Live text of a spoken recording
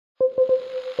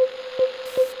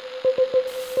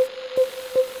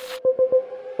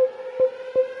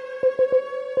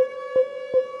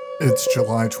It's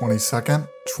July 22nd,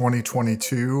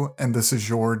 2022, and this is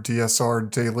your DSR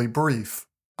Daily Brief.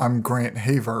 I'm Grant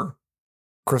Haver.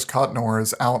 Chris Cotnor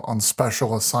is out on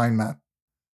special assignment.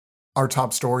 Our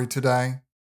top story today: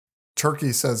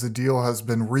 Turkey says a deal has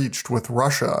been reached with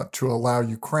Russia to allow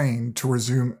Ukraine to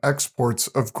resume exports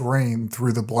of grain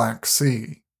through the Black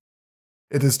Sea.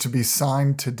 It is to be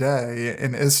signed today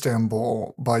in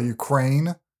Istanbul by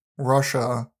Ukraine,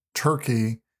 Russia,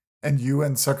 Turkey, and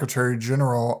UN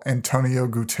Secretary-General Antonio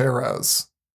Guterres.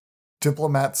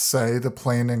 Diplomats say the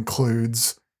plan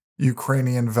includes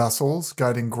Ukrainian vessels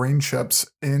guiding grain ships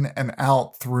in and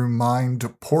out through mined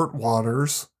port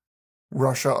waters,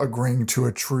 Russia agreeing to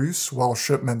a truce while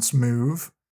shipments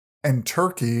move, and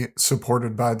Turkey,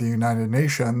 supported by the United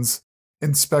Nations,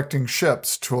 inspecting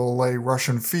ships to allay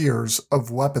Russian fears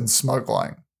of weapons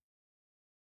smuggling.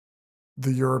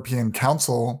 The European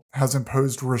Council has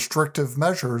imposed restrictive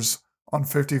measures on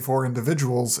 54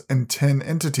 individuals and 10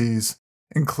 entities,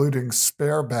 including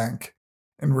Sberbank,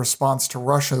 in response to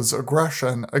Russia's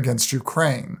aggression against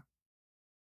Ukraine.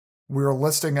 We are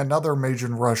listing another major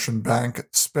Russian bank,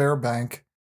 Sberbank,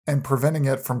 and preventing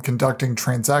it from conducting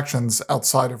transactions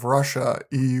outside of Russia,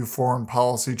 EU Foreign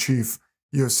Policy Chief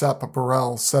Josep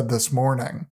Borrell said this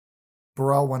morning.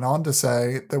 Borrell went on to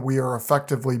say that we are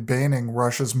effectively banning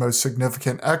Russia's most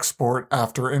significant export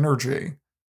after energy,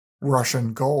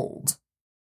 Russian gold.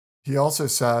 He also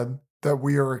said that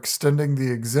we are extending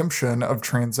the exemption of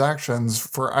transactions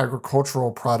for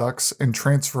agricultural products and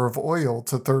transfer of oil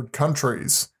to third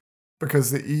countries,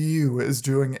 because the EU is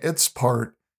doing its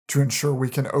part to ensure we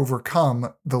can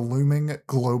overcome the looming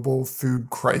global food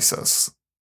crisis.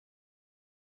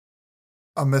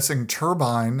 A missing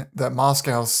turbine that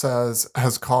Moscow says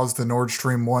has caused the Nord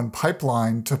Stream 1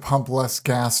 pipeline to pump less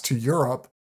gas to Europe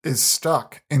is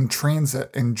stuck in transit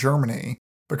in Germany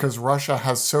because Russia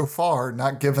has so far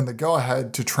not given the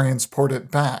go-ahead to transport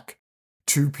it back,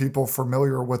 two people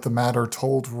familiar with the matter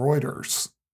told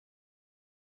Reuters.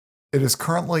 It is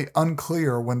currently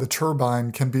unclear when the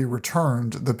turbine can be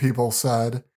returned, the people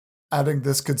said, adding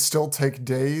this could still take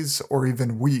days or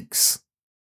even weeks.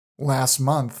 Last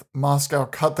month, Moscow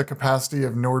cut the capacity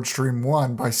of Nord Stream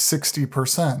 1 by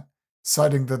 60%,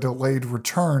 citing the delayed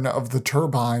return of the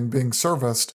turbine being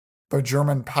serviced by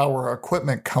German power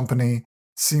equipment company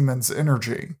Siemens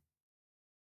Energy.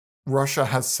 Russia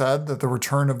has said that the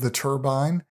return of the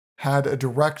turbine had a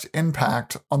direct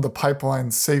impact on the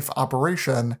pipeline's safe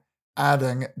operation,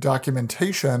 adding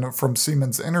documentation from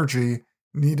Siemens Energy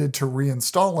needed to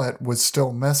reinstall it was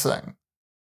still missing.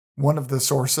 One of the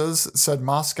sources said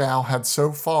Moscow had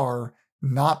so far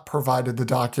not provided the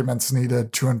documents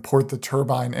needed to import the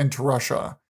turbine into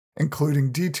Russia,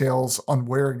 including details on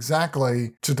where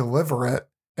exactly to deliver it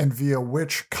and via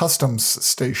which customs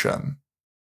station.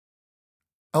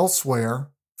 Elsewhere,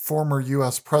 former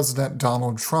U.S. President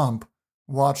Donald Trump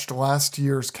watched last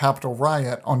year's Capitol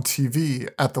riot on TV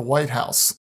at the White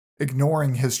House,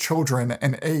 ignoring his children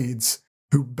and aides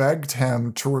who begged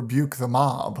him to rebuke the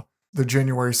mob, the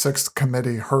January 6th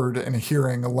committee heard in a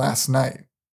hearing last night.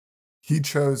 He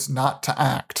chose not to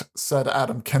act, said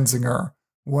Adam Kinzinger,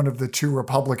 one of the two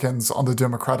Republicans on the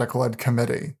Democratic-led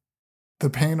committee. The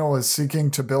panel is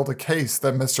seeking to build a case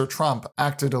that Mr. Trump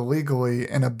acted illegally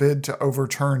in a bid to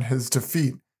overturn his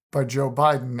defeat by Joe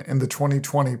Biden in the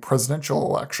 2020 presidential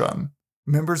election.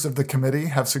 Members of the committee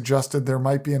have suggested there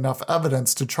might be enough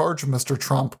evidence to charge Mr.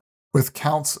 Trump with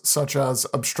counts such as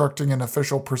obstructing an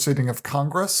official proceeding of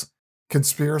Congress,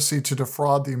 conspiracy to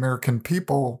defraud the American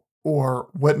people, or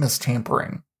witness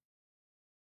tampering.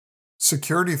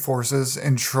 Security forces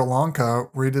in Sri Lanka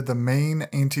raided the main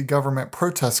anti-government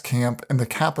protest camp in the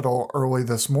capital early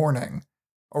this morning,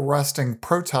 arresting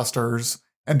protesters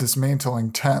and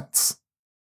dismantling tents.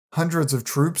 Hundreds of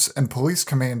troops and police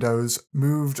commandos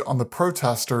moved on the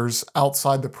protesters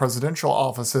outside the presidential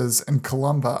offices in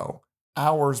Colombo,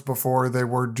 hours before they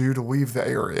were due to leave the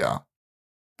area.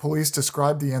 Police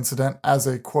described the incident as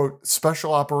a, quote,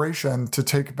 special operation to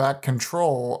take back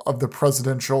control of the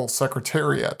presidential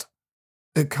secretariat.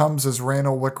 It comes as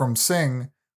Ranil Wickremesinghe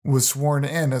was sworn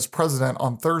in as president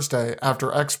on Thursday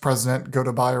after ex-president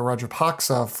Gotabaya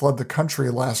Rajapaksa fled the country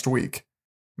last week.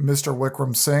 Mr.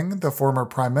 Wickremesinghe, the former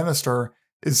prime minister,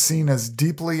 is seen as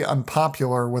deeply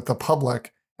unpopular with the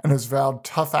public and has vowed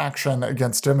tough action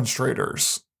against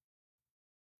demonstrators.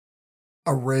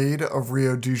 A raid of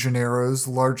Rio de Janeiro's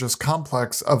largest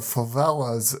complex of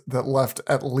favelas that left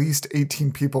at least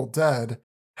 18 people dead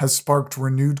has sparked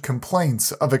renewed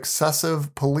complaints of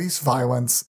excessive police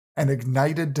violence and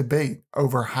ignited debate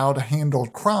over how to handle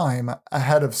crime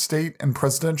ahead of state and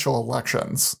presidential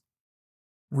elections.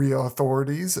 Rio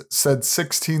authorities said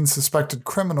 16 suspected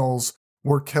criminals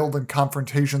were killed in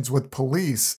confrontations with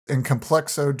police in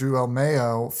Complexo do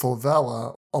Almeio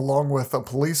favela, along with a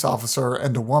police officer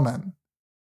and a woman.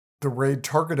 The raid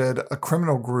targeted a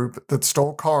criminal group that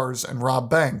stole cars and robbed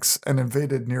banks and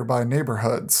invaded nearby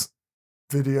neighborhoods.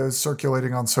 Videos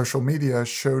circulating on social media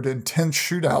showed intense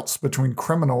shootouts between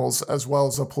criminals as well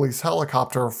as a police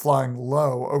helicopter flying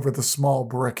low over the small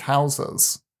brick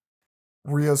houses.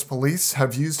 Rio's police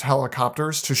have used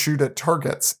helicopters to shoot at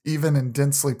targets, even in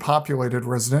densely populated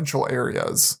residential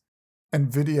areas,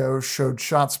 and videos showed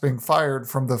shots being fired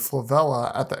from the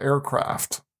favela at the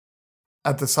aircraft.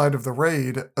 At the site of the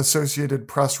raid, Associated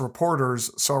Press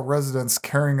reporters saw residents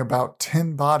carrying about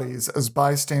 10 bodies as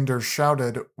bystanders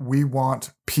shouted, "We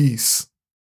want peace."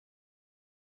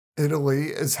 Italy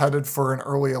is headed for an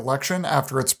early election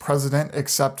after its president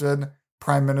accepted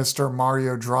Prime Minister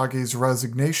Mario Draghi's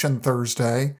resignation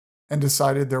Thursday and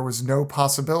decided there was no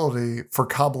possibility for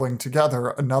cobbling together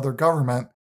another government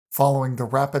following the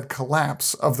rapid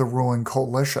collapse of the ruling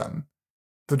coalition.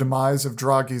 The demise of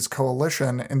Draghi's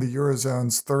coalition in the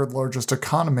Eurozone's third-largest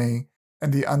economy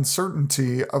and the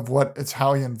uncertainty of what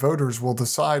Italian voters will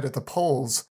decide at the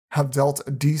polls have dealt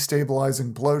a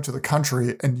destabilizing blow to the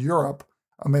country and Europe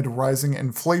amid rising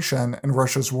inflation and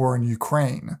Russia's war in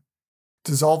Ukraine.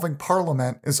 Dissolving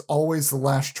parliament is always the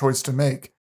last choice to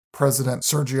make, President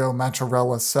Sergio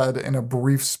Mattarella said in a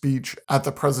brief speech at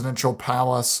the presidential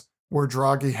palace, where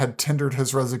Draghi had tendered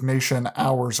his resignation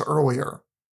hours earlier.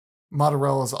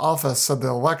 Mattarella's office said the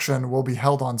election will be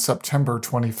held on September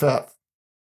 25th.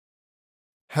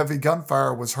 Heavy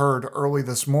gunfire was heard early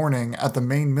this morning at the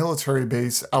main military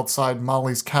base outside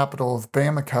Mali's capital of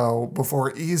Bamako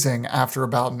before easing after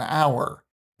about an hour,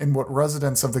 in what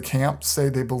residents of the camp say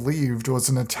they believed was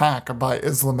an attack by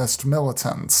Islamist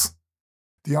militants.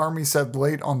 The army said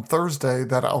late on Thursday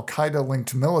that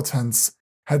al-Qaeda-linked militants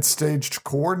had staged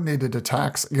coordinated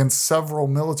attacks against several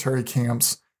military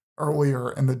camps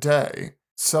earlier in the day,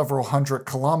 several hundred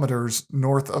kilometers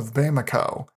north of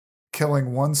Bamako,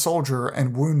 killing one soldier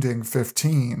and wounding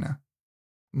 15.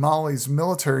 Mali's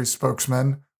military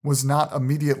spokesman was not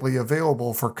immediately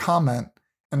available for comment,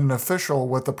 and an official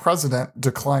with the president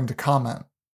declined to comment.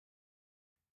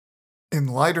 In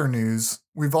lighter news,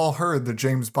 we've all heard that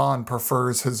James Bond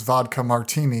prefers his vodka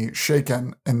martini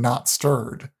shaken and not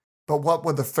stirred. But what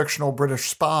would the fictional British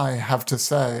spy have to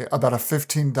say about a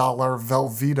 $15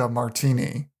 Velveeta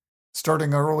martini?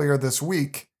 Starting earlier this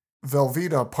week,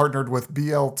 Velveeta partnered with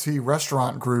BLT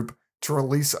Restaurant Group to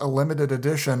release a limited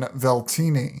edition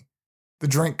Veltini. The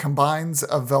drink combines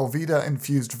a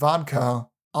Velveeta-infused vodka,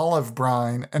 olive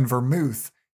brine, and vermouth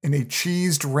in a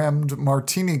cheese-rimmed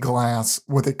martini glass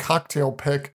with a cocktail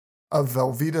pick of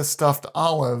Velveeta-stuffed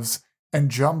olives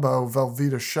and jumbo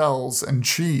Velveeta shells and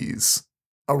cheese.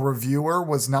 A reviewer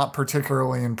was not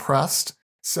particularly impressed,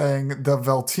 saying the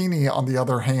Veltini, on the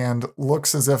other hand,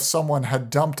 looks as if someone had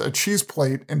dumped a cheese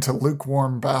plate into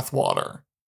lukewarm bathwater.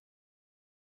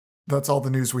 That's all the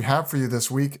news we have for you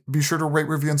this week. Be sure to rate,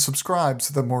 review, and subscribe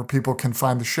so that more people can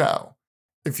find the show.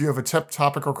 If you have a tip,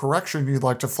 topic, or correction you'd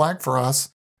like to flag for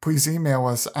us, please email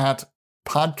us at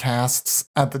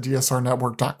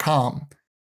podcasts@thedsrnetwork.com.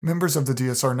 Members of the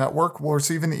DSR Network will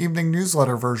receive an evening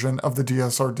newsletter version of the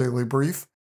DSR Daily Brief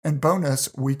and bonus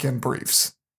weekend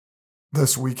briefs.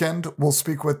 This weekend, we'll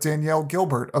speak with Danielle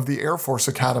Gilbert of the Air Force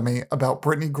Academy about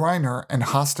Brittany Griner and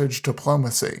hostage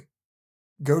diplomacy.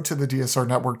 Go to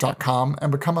thedsrnetwork.com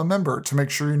and become a member to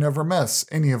make sure you never miss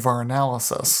any of our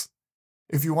analysis.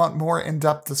 If you want more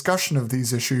in-depth discussion of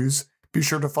these issues, be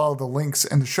sure to follow the links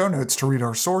in the show notes to read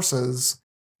our sources,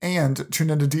 and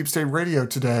tune into Deep State Radio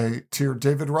today to hear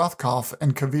David Rothkopf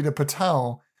and Kavita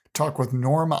Patel talk with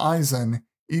Norm Eisen,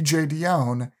 E.J.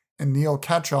 Dione, and Neil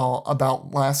Catchall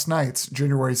about last night's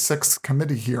January 6th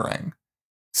committee hearing.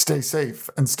 Stay safe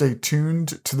and stay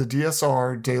tuned to the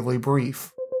DSR Daily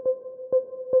Brief.